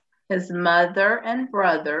 his mother and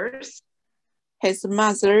brothers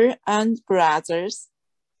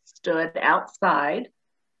stood outside,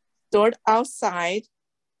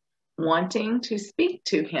 wanting to speak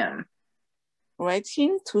to him.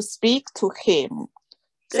 waiting to speak to him.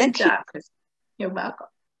 Good job, Chris. You're welcome.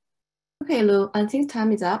 Okay, Lou, I think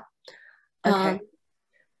time is up. Okay.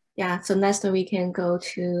 Yeah, so next we can go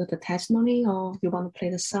to the testimony, or you want to play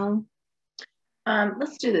the song?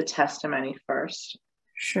 Let's do the testimony first.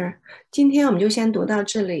 是，今天我们就先读到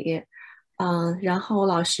这里，然后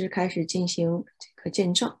老师开始进行这个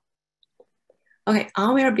见证。Okay, I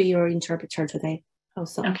will be your interpreter today.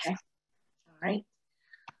 Also. Okay. All right.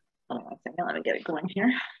 Hold on 1 second. Let me get it going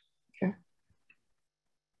here. Sure.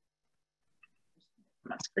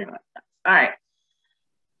 My screen went nuts. All right.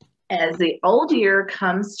 As the old year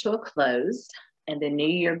comes to a close and the new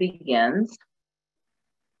year begins,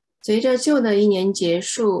 随着旧的一年结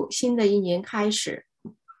束，新的一年开始。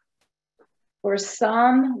For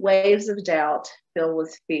some, waves of doubt fill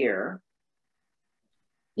with fear.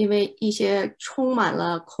 因为一些充满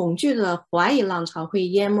了恐惧的怀疑浪潮会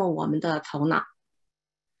淹没我们的头脑。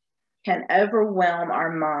Can overwhelm our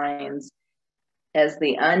minds as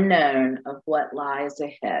the unknown of what lies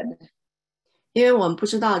ahead. 因为我们不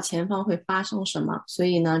知道前方会发生什么，所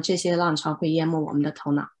以呢，这些浪潮会淹没我们的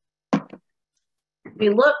头脑。We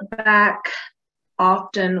look back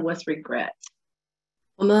often with regret.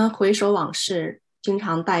 我们回首往事，经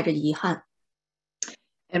常带着遗憾。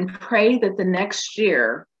And pray that the next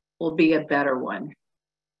year will be a better one.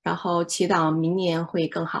 然后祈祷明年会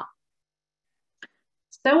更好。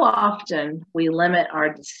So often we limit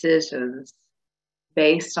our decisions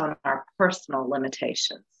based on our personal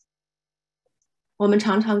limitations. 我们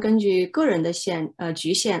常常根据个人的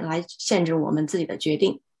局限来限制我们自己的决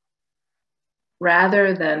定。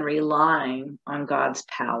Rather than relying on God's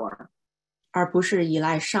power. 而不是依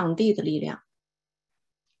赖上帝的力量。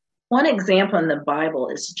One example in the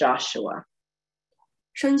Bible is Joshua.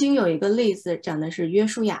 圣经有一个例子讲的是约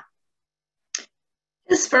书亚。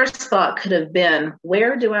His first thought could have been,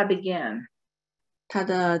 where do I begin? 他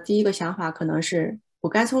的第一个想法可能是我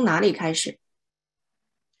该从哪里开始。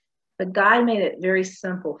But God made it very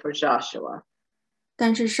simple for Joshua.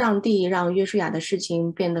 但是上帝让约书亚的事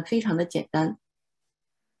情变得非常的简单。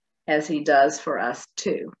As he does for us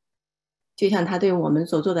too. 就像他对我们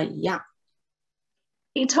所做的一样。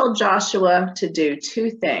He told Joshua to do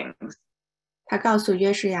 2 things. 他告诉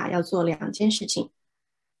约书亚要做2件事情。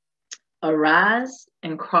Arise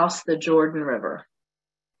and cross the Jordan River.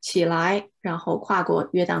 起来，然后跨过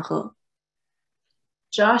约旦河。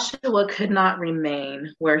Joshua could not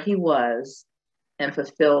remain where he was and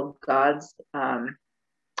fulfill God's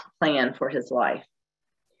plan for his life.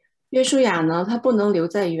 约书亚呢，他不能留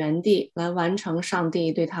在原地来完成上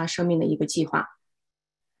帝对他生命的一个计划。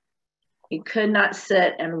He could not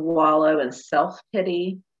sit and wallow in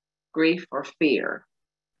self-pity, grief, or fear.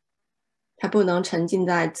 他不能沉浸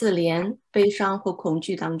在自怜、悲伤或恐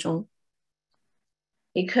惧当中。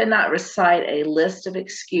He could not recite a list of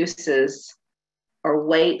excuses or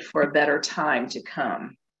wait for a better time to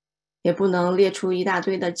come. 也不能列出一大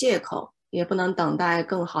堆的借口，也不能等待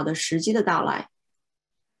更好的时机的到来。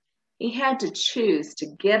He had to choose to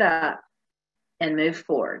get up and move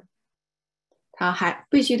forward. 他还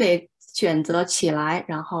必须得选择起来，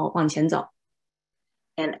然后往前走。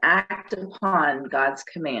And act upon God's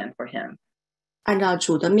command for him. 按照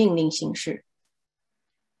主的命令行事。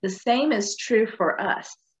The same is true for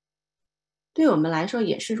us. 对我们来说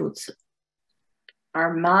也是如此。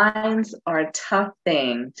Our minds are a tough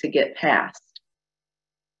thing to get past.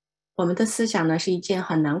 我们的思想呢是一件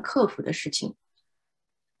很难克服的事情。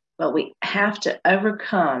But we have to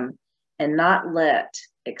overcome and not let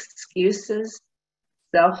excuses,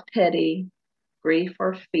 self-pity, grief,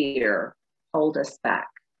 or fear hold us back.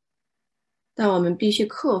 但我们必须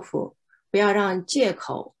克服，不要让借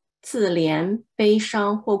口、自怜、悲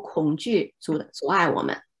伤或恐惧阻碍我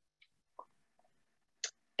们。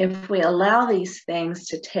If we allow these things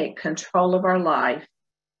to take control of our life,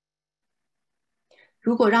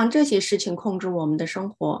 如果让这些事情控制我们的生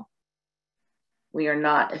活， we are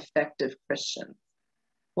not effective Christians.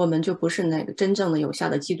 我们就不是那个真正的有效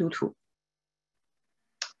的基督徒。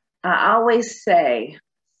I always say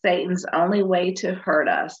Satan's only way to hurt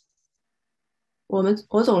us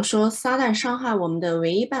我总说撒旦伤害我们的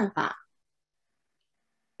唯一办法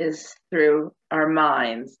is through our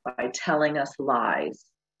minds by telling us lies.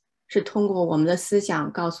 是通过我们的思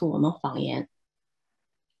想告诉我们谎言。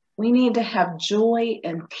We need to have joy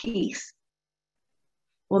and peace.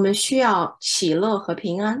 我们需要喜乐和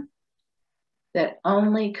平安 that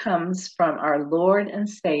only comes from our Lord and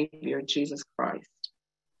Savior, Jesus Christ.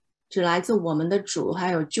 只来自我们的主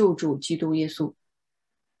还有救主基督耶稣。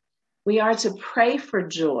We are to pray for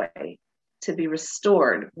joy to be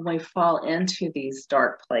restored when we fall into these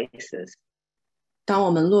dark places. 当我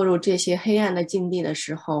们落入这些黑暗的境地的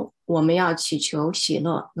时候，我们要祈求喜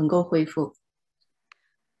乐能够恢复。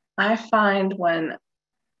I find when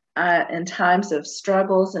in times of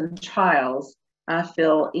struggles and trials, I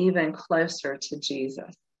feel even closer to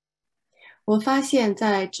Jesus. 我发现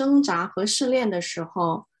在挣扎和试炼的时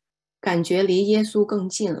候，感觉离耶稣更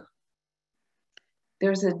近了。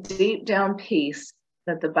There's a deep down peace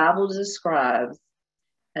that the Bible describes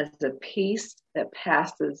as the peace that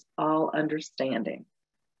passes all understanding.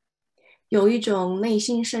 有一种内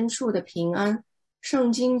心深处的平安，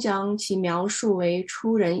圣经将其描述为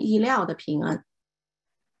出人意料的平安。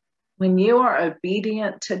When you are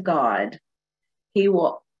obedient to God, He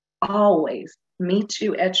will always meet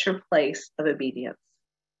you at your place of obedience.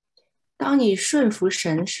 当你顺服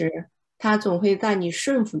神时，他总会在你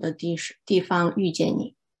顺服的地方遇见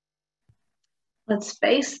你。Let's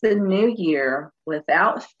face the new year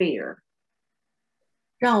without fear.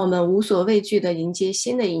 让我们无所畏惧地迎接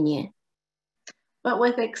新的一年。But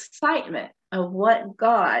with excitement of what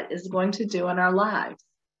God is going to do in our lives.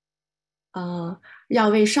 要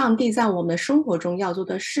为上帝在我们的生活中要做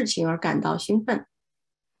的事情而感到兴奋。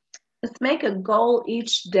Let's make a goal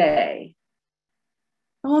each day.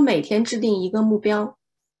 让我每天制定一个目标。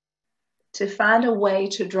To find a way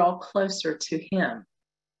to draw closer to Him.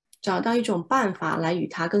 找到一种办法来与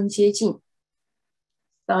他更接近。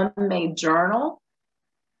Some may journal.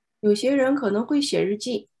 有些人可能会写日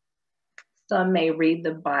记。Some may read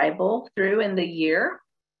the Bible through in the year.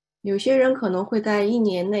 有些人可能会在一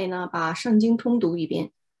年内呢把圣经通读一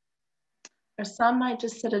遍。Or some might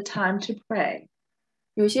just set a time to pray.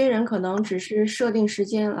 有些人可能只是设定时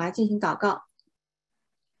间来进行祷告。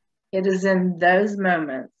It is in those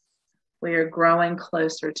moments we are growing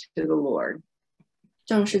closer to the Lord.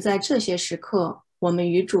 正是在这些时刻，我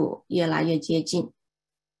们与主越来越接近。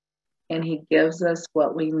And He gives us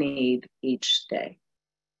what we need each day.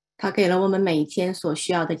 他给了我们每一天所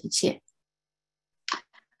需要的一切。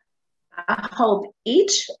I hope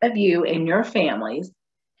each of you and your families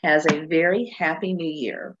has a very happy new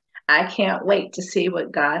year. I can't wait to see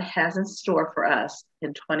what God has in store for us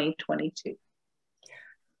in 2022.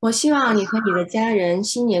 我希望你和你的家人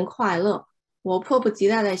新年快乐。我迫不及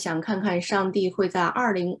待的想看看上帝会在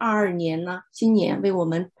2022年呢，今年为我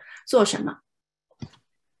们做什么。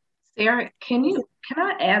Sarah, can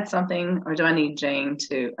I add something, or do I need Jane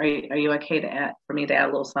to? Are you okay to add for me to add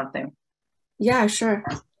a little something? Yeah, sure.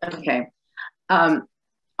 Okay. On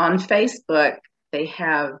Facebook, they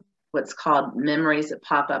have what's called memories that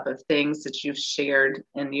pop up of things that you've shared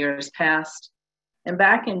in years past. And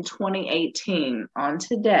back in 2018, on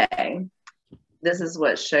today, this is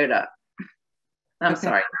what showed up. I'm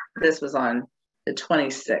sorry, this was on the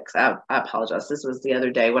 26th. I apologize. This was the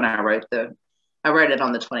other day when I wrote it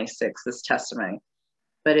on the 26th, this testimony.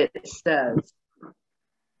 But it says.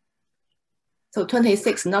 So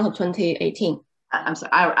 26, not 2018. I'm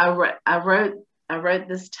sorry. I wrote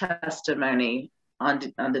this testimony on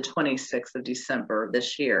the 26th of December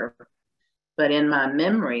this year. But in my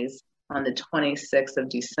memories on the 26th of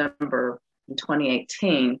December in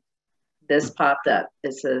 2018, this popped up.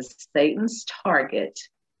 It says, Satan's target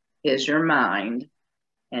is your mind,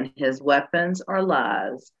 and his weapons are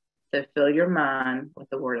lies. So fill your mind with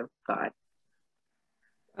the word of God.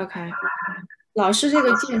 OK， 老师这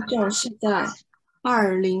个见证是在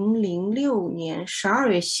2006年12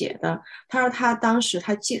月写的。他说他当时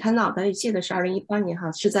他脑袋里记得是2018年哈，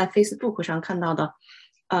是在 Facebook 上看到的。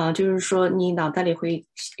就是说你脑袋里会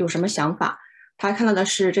有什么想法？他看到的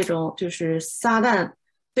是这种，就是撒旦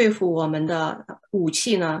对付我们的武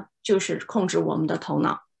器呢，就是控制我们的头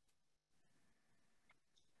脑。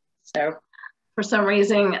So, for some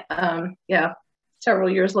reason, several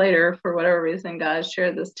years later, for whatever reason, God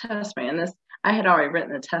shared this testimony. And I had already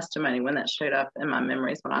written the testimony when that showed up in my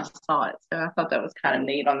memories when I saw it. So I thought that was kind of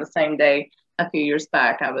neat. On the same day, a few years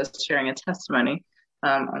back, I was sharing a testimony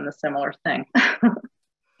on the similar thing.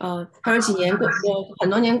 他说很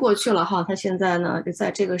多年过去了哈，他现在呢就在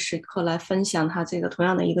这个时刻来分享他这个同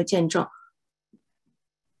样的一个见证。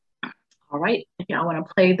All right, if y'all want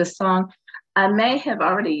to play the song, I may have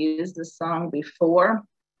already used this song before.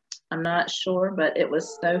 I'm not sure, but it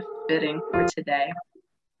was so fitting for today.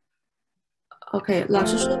 OK， 老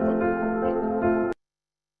师说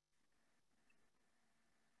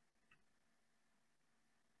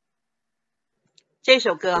这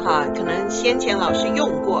首歌哈，可能先前老师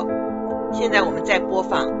用过，现在我们再播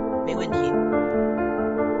放，没问题。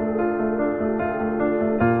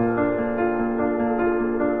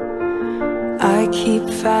I keep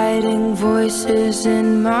fighting voices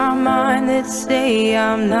in my mind that say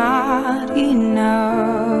I'm not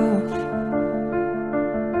enough.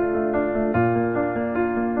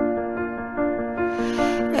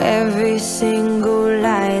 Every single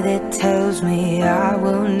lie that tells me I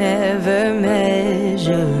will never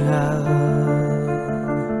measure up.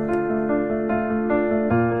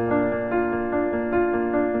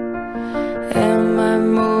 Am I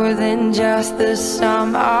more than just the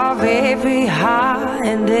sum of every high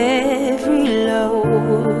and every low?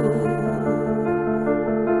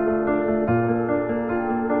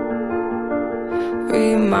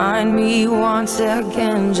 Remind me once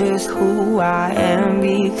again just who I am,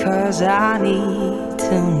 because I need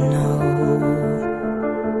to know.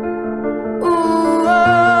 Ooh,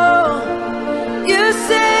 oh, you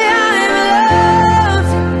say I'm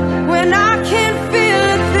loved when I can't feel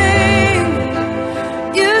a thing.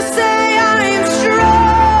 You say I'm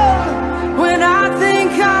strong when I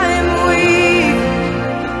think I'm weak.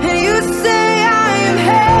 And you say I'm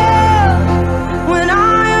held when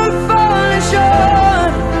I am falling short.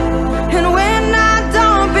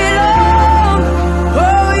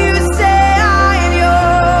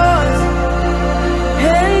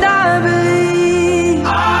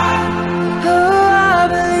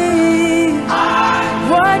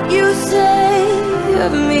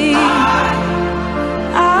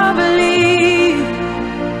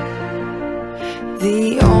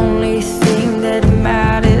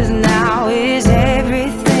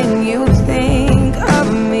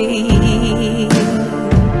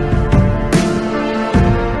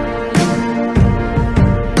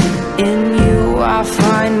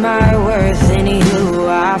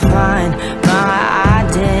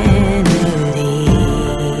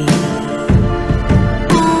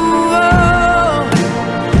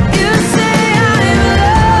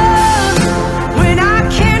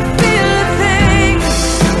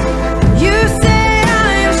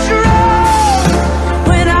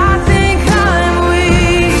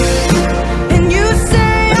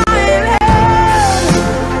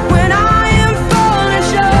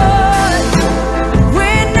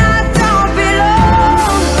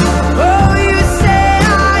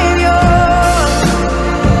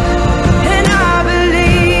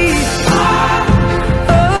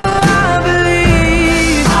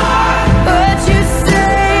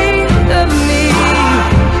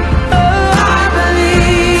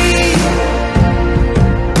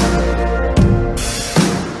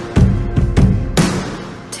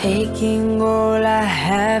 Taking all I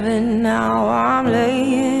have and now I'm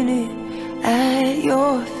laying it at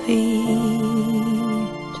your feet.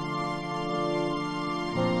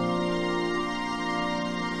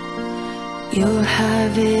 You'll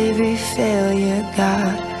have every failure,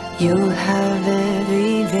 God. You'll have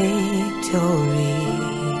every victory.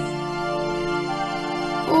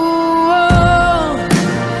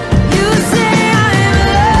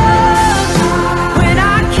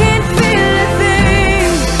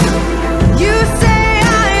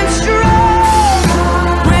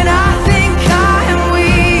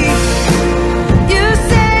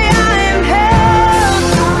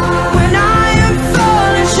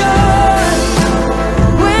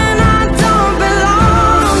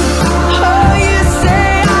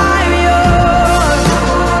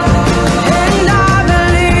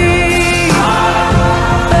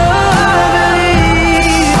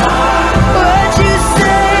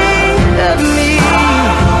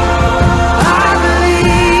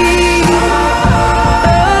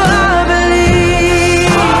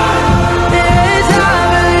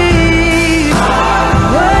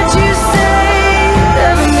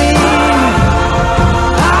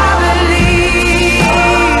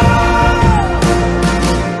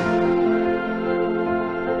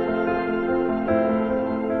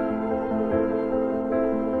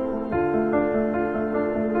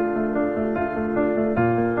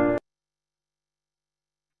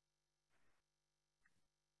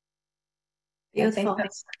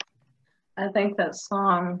 I think that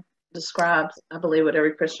song describes, I believe, what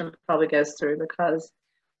every Christian probably goes through, because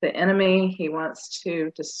the enemy, he wants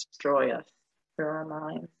to destroy us through our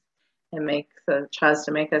minds and tries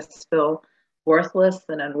to make us feel worthless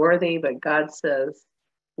and unworthy, but God says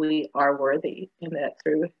we are worthy, and that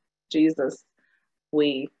through Jesus,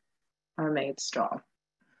 we are made strong.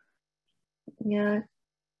 Yeah.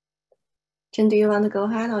 Jen, do you want to go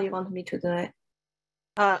ahead or you want me to do it?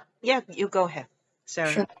 Yeah, you go ahead.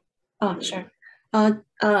 Sorry. 是，是，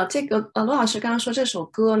这个罗老师刚刚说这首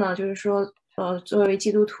歌呢，就是说，作为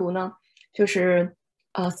基督徒呢，就是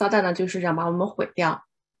撒旦呢就是想把我们毁掉，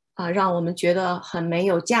让我们觉得很没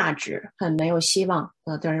有价值、很没有希望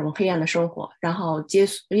的这种黑暗的生活。然后耶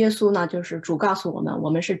稣呢，就是主告诉我们，我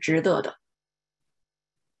们是值得的，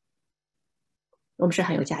我们是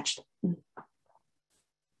很有价值的。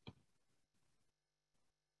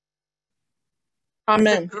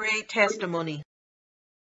Amen. Great testimony.